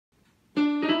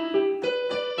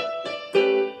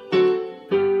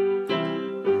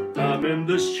in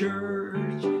this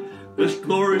church, this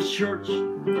glorious church.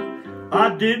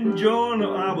 I didn't join,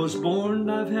 I was born,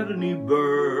 I've had a new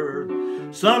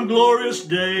birth. Some glorious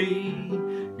day,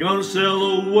 gonna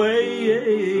sail away.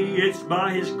 It's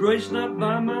by His grace, not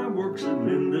by my works. I'm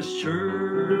in this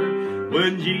church.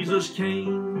 When Jesus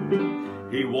came,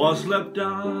 He was left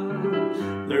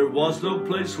out. There was no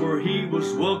place where He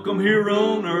was welcome here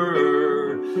on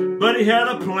earth. But He had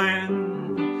a plan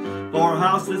for a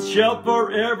house that shall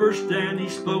forever stand. He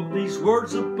spoke these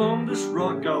words: upon this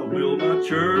rock I'll build my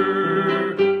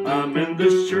church. I'm in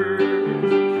this church,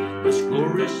 this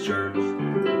glorious church.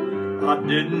 I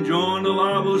didn't join till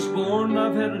I was born,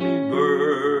 I've had a new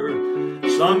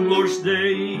birth. Some glorious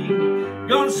day,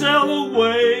 gonna sail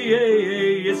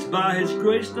away. It's by His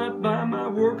grace, not by my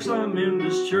works. I'm in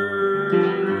this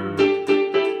church.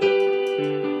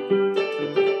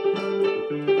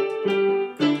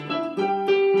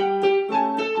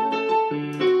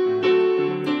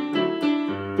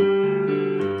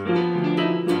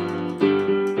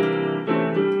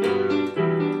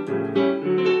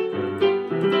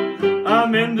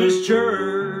 I'm in this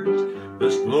church,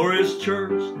 this glorious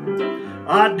church.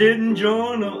 I didn't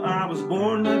join till I was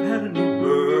born, I've had a new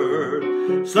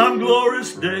birth. Some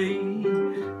glorious day,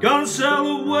 gonna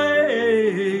sail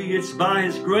away. It's by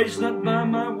His grace, not by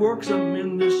my works. I'm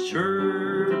in this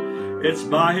church. It's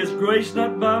by His grace,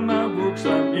 not by my works.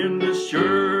 I'm in this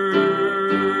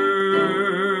church.